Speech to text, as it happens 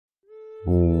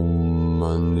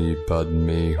Mani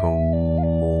Padme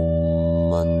Hum,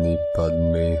 Om Mani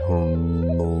Padme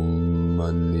Hum, Om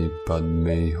Mani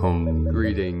Padme Hum.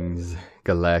 Greetings,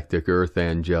 Galactic Earth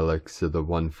Angelics of the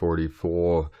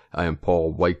 144. I am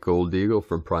Paul White Gold Eagle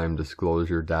from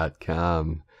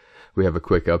PrimeDisclosure.com. We have a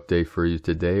quick update for you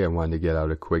today. I wanted to get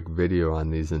out a quick video on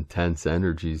these intense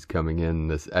energies coming in,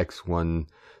 this X1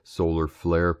 solar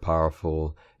flare,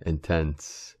 powerful,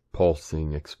 intense,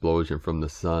 pulsing explosion from the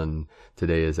sun.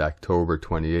 Today is October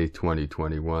 28,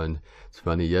 2021. It's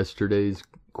funny, yesterday's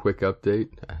quick update,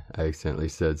 I accidentally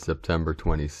said September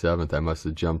 27th. I must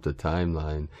have jumped a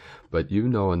timeline. But you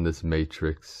know, in this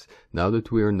matrix, now that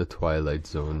we're in the twilight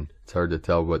zone, it's hard to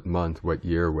tell what month, what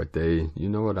year, what day. You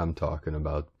know what I'm talking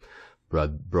about.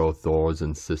 Bro Thors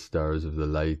and sisters of the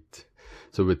light.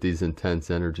 So with these intense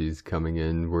energies coming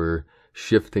in, we're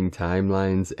shifting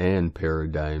timelines and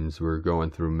paradigms. We're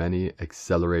going through many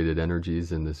accelerated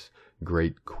energies in this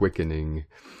great quickening.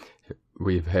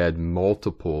 We've had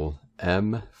multiple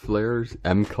M flares,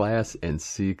 M class and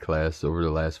C class, over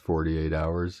the last 48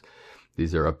 hours.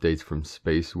 These are updates from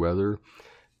space weather.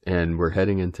 And we're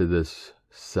heading into this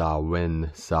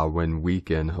Samhain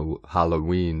weekend,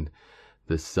 Halloween.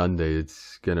 This Sunday,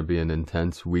 it's going to be an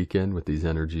intense weekend with these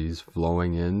energies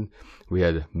flowing in. We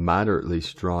had moderately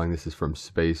strong, this is from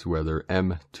space weather,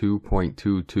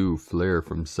 M2.22 flare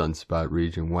from sunspot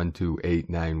region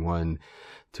 12891,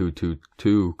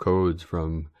 222 codes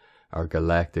from our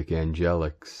galactic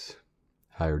angelics,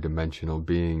 higher dimensional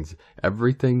beings.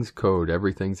 Everything's code,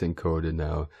 everything's encoded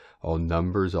now. All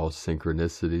numbers, all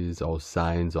synchronicities, all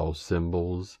signs, all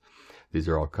symbols. These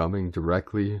are all coming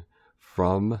directly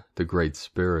from the Great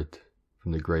Spirit,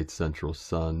 from the Great Central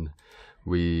Sun.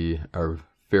 We are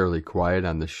fairly quiet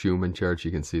on the Schumann chart.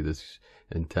 You can see this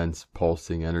intense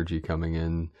pulsing energy coming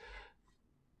in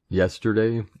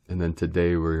yesterday, and then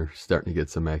today we're starting to get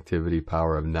some activity.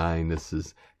 Power of 9. This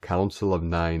is Council of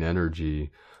 9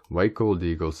 energy. White Gold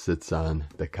Eagle sits on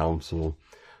the council,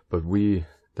 but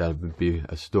that would be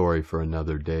a story for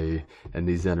another day. And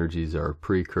these energies are a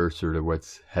precursor to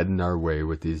what's heading our way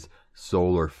with these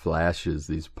solar flashes,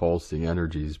 these pulsing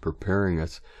energies, preparing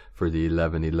us for the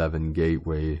 1111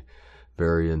 gateway.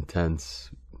 Very intense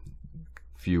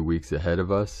few weeks ahead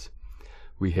of us.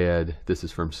 We had, this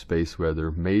is from space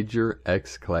weather, major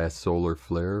X-class solar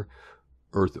flare.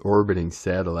 Earth orbiting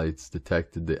satellites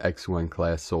detected the X1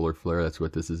 class solar flare. That's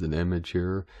what this is, an image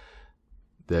here.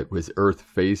 That was Earth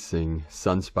facing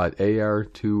sunspot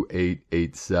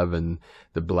AR2887.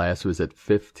 The blast was at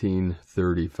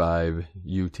 1535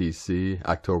 UTC,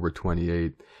 October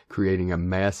 28, creating a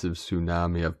massive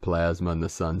tsunami of plasma in the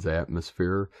sun's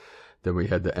atmosphere. Then we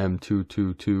had the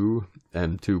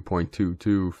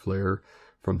M2.22 flare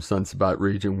from sunspot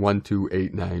region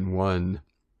 12891.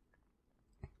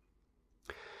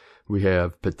 We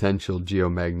have potential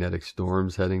geomagnetic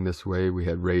storms heading this way. We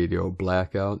had radio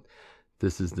blackout.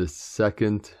 This is the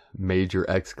second major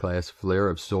X-class flare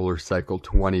of solar cycle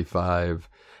 25.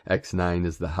 X9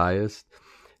 is the highest.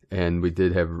 And we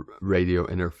did have radio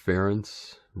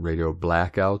interference, radio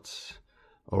blackouts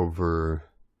over, I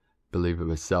believe it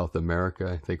was South America.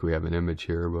 I think we have an image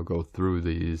here. We'll go through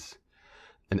these.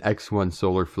 An X1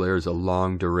 solar flare is a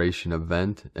long duration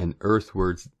event. An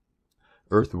earthward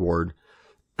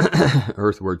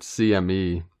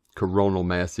CME, coronal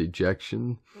mass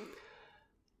ejection.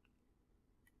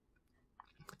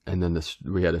 And then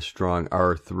we had a strong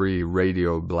R3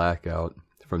 radio blackout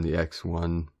from the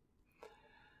X1.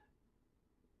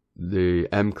 The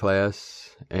M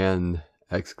class and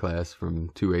X class from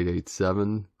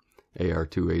 2887,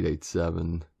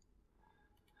 AR2887.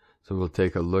 So we'll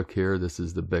take a look here. This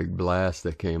is the big blast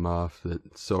that came off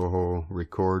that Soho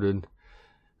recorded.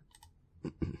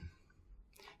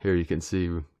 Here you can see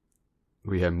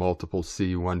we had multiple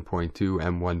C1.2,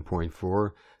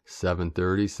 M1.4,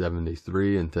 730,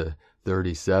 73, into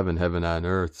 37, heaven on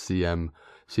earth, C11,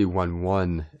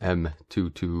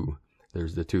 M22,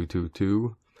 there's the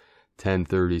 222,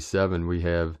 1037, we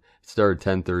have, it started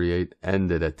 1038,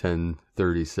 ended at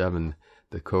 1037,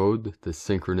 the code, the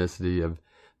synchronicity of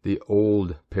the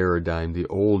old paradigm, the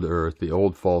old earth, the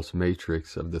old false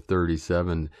matrix of the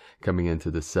 37 coming into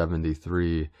the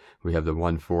 73. We have the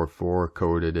 144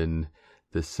 coded in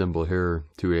this symbol here,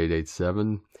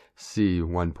 2887, C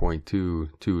 1.2,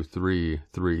 23,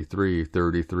 33,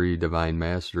 33, Divine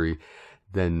Mastery,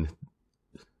 then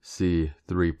C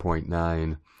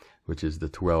 3.9, which is the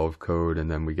 12 code, and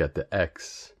then we get the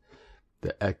X,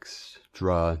 the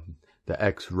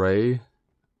X-ray.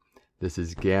 This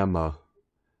is gamma,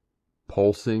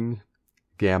 pulsing,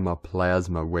 gamma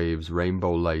plasma waves,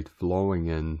 rainbow light flowing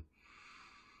in.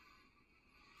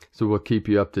 So we'll keep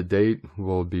you up to date.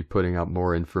 We'll be putting out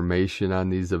more information on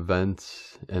these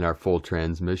events in our full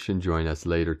transmission. Join us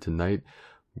later tonight.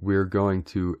 We're going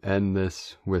to end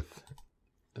this with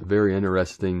a very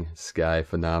interesting sky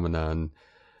phenomenon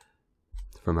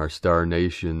from our star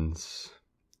nations.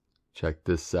 Check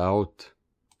this out.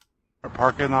 Our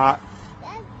parking lot,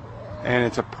 and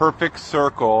it's a perfect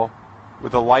circle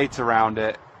with the lights around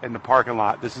it in the parking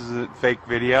lot. This isn't fake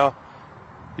video.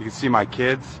 You can see my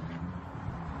kids.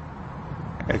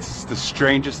 It's the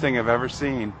strangest thing I've ever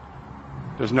seen.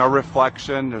 There's no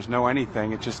reflection, there's no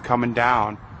anything, it's just coming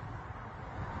down.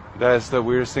 That is the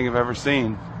weirdest thing I've ever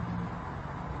seen.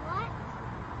 What?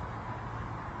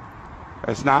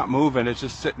 It's not moving, it's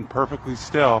just sitting perfectly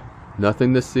still.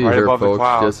 Nothing to see right here, above folks, the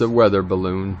clouds. just a weather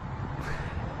balloon.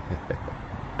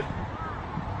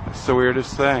 It's the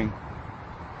weirdest thing.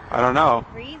 I don't know.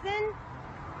 Reason?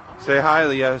 Say hi,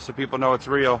 Leah, so people know it's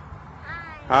real.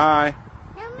 Hi. Hi.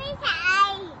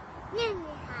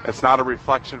 It's not a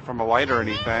reflection from a light or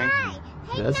anything.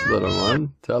 Yes, little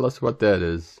one. Tell us what that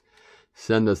is.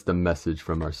 Send us the message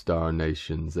from our star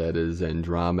nations. That is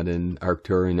Andromedan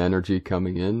Arcturian energy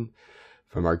coming in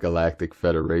from our Galactic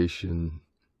Federation.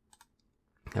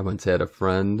 I once had a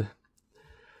friend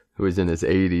who was in his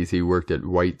 80s. He worked at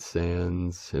White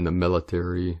Sands in the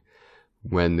military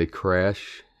when the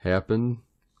crash happened.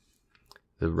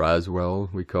 The Roswell,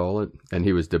 we call it. And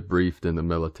he was debriefed in the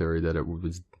military that it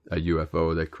was a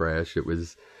UFO that crashed. It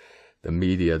was the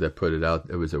media that put it out.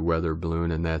 It was a weather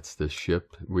balloon, and that's the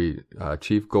ship.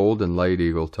 Chief Golden Light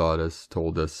Eagle told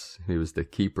us, he was the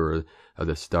keeper of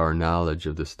the star knowledge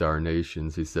of the star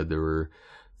nations. He said there were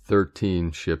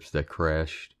 13 ships that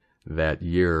crashed that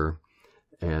year,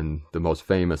 and the most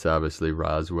famous, obviously,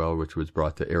 Roswell, which was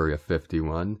brought to Area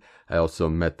 51. I also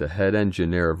met the head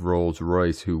engineer of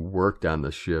Rolls-Royce who worked on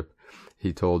the ship.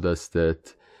 He told us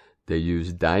that they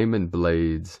used diamond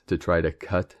blades to try to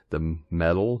cut the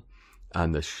metal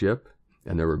on the ship,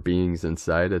 and there were beings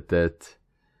inside it that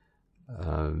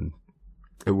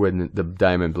the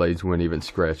diamond blades wouldn't even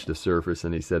scratch the surface.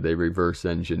 And he said they reverse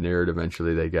engineered.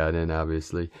 Eventually they got in,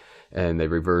 obviously, and they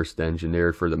reversed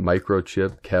engineered for the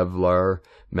microchip, Kevlar.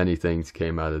 Many things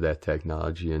came out of that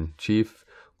technology. And Chief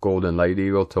Golden Light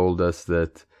Eagle told us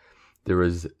that there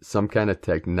was some kind of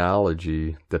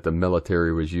technology that the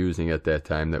military was using at that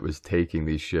time that was taking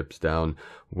these ships down.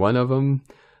 One of them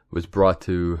was brought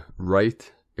to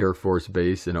Wright Air Force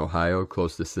Base in Ohio,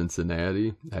 close to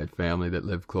Cincinnati. I had family that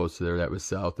lived close to there. That was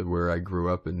south of where I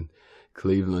grew up in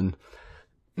Cleveland.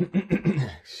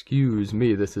 Excuse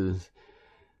me, this is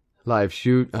live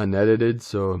shoot, unedited,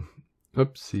 so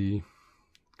oopsie.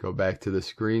 Go back to the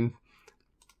screen.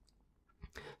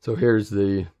 So here's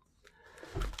the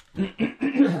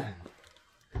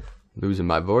losing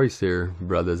my voice here,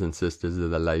 brothers and sisters of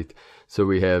the light. So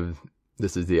we have,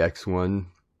 this is the X1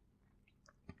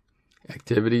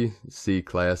 activity. C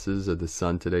classes of the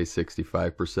sun today,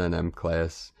 65%, M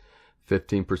class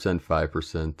 15%,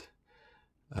 5%.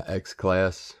 X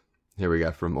class, here we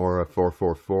got from Aura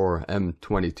 444,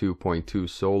 M22.2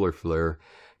 solar flare.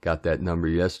 Got that number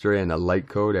yesterday, and a light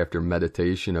code after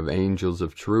meditation of angels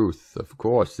of truth. Of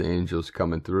course, the angels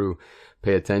coming through.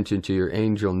 Pay attention to your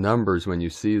angel numbers when you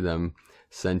see them.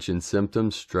 Ascension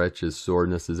symptoms, stretch as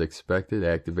soreness is expected.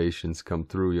 Activations come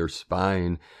through your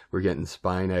spine. We're getting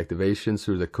spine activations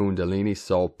through the Kundalini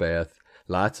salt bath.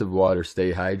 Lots of water,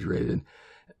 stay hydrated.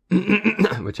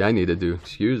 Which I need to do,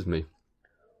 excuse me.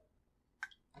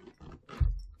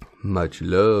 Much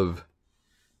love.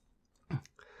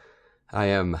 I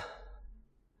am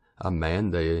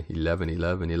Amanda,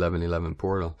 1111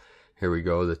 portal. Here we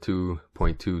go, the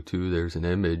 2.22. There's an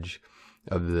image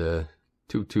of the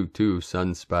 222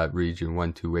 sunspot region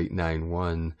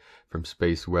 12891 from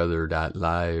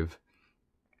spaceweather.live.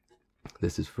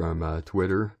 This is from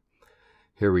Twitter.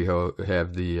 Here we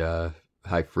have the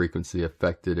high frequency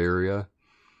affected area.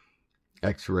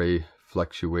 X-ray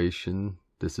fluctuation.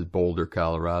 This is Boulder,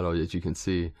 Colorado. As you can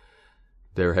see,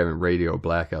 they're having radio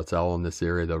blackouts all in this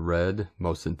area. The red,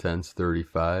 most intense,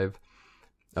 35.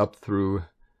 Up through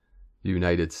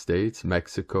United States,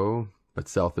 Mexico, but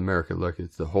South America, look,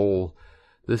 it's the whole,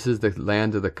 this is the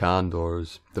land of the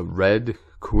condors. The Red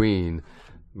Queen,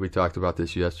 we talked about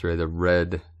this yesterday, the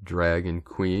Red Dragon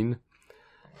Queen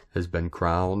has been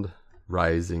crowned,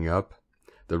 rising up.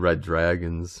 The Red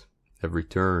Dragons have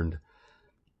returned.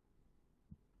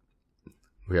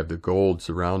 We have the gold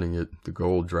surrounding it, the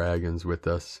gold dragons with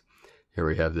us. Here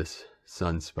we have this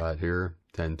sunspot here,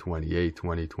 10/28,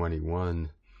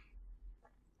 2021.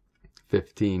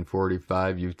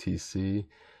 15:45 UTC.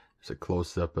 There's a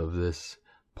close-up of this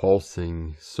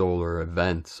pulsing solar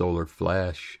event, solar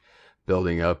flash,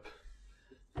 building up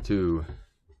to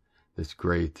this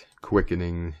great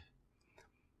quickening.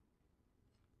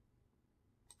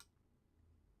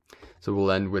 So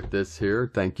we'll end with this here.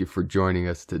 Thank you for joining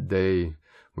us today.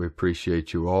 We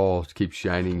appreciate you all. Keep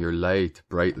shining your light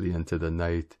brightly into the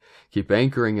night. Keep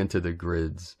anchoring into the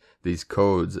grids. These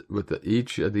codes, with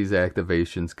each of these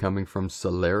activations coming from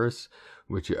Solaris,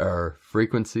 which are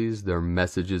frequencies, they're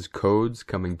messages, codes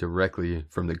coming directly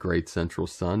from the great central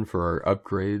sun for our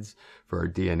upgrades, for our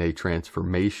DNA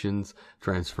transformations,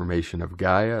 transformation of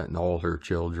Gaia and all her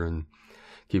children.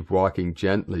 Keep walking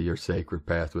gently your sacred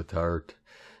path with heart.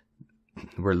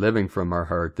 We're living from our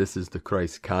heart. This is the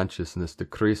Christ consciousness, the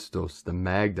Christos, the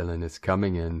Magdalene is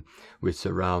coming in. We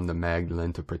surround the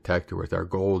Magdalene to protect her with our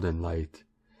golden light.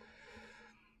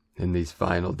 In these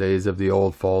final days of the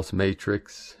old false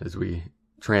matrix, as we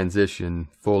transition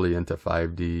fully into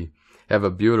 5D, have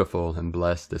a beautiful and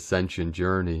blessed ascension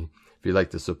journey. If you'd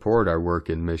like to support our work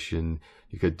and mission,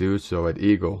 you could do so at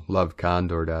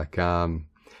eaglelovecondor.com.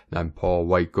 And I'm Paul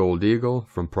White Gold Eagle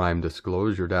from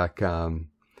primedisclosure.com.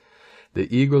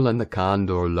 The eagle and the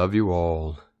condor love you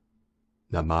all.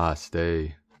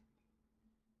 Namaste.